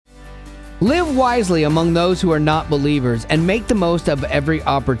Live wisely among those who are not believers and make the most of every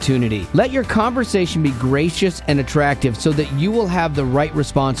opportunity. Let your conversation be gracious and attractive so that you will have the right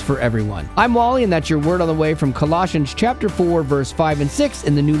response for everyone. I'm Wally, and that's your word on the way from Colossians chapter 4, verse 5 and 6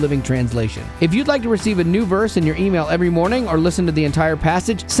 in the New Living Translation. If you'd like to receive a new verse in your email every morning or listen to the entire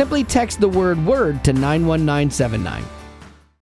passage, simply text the word "word" to 91979.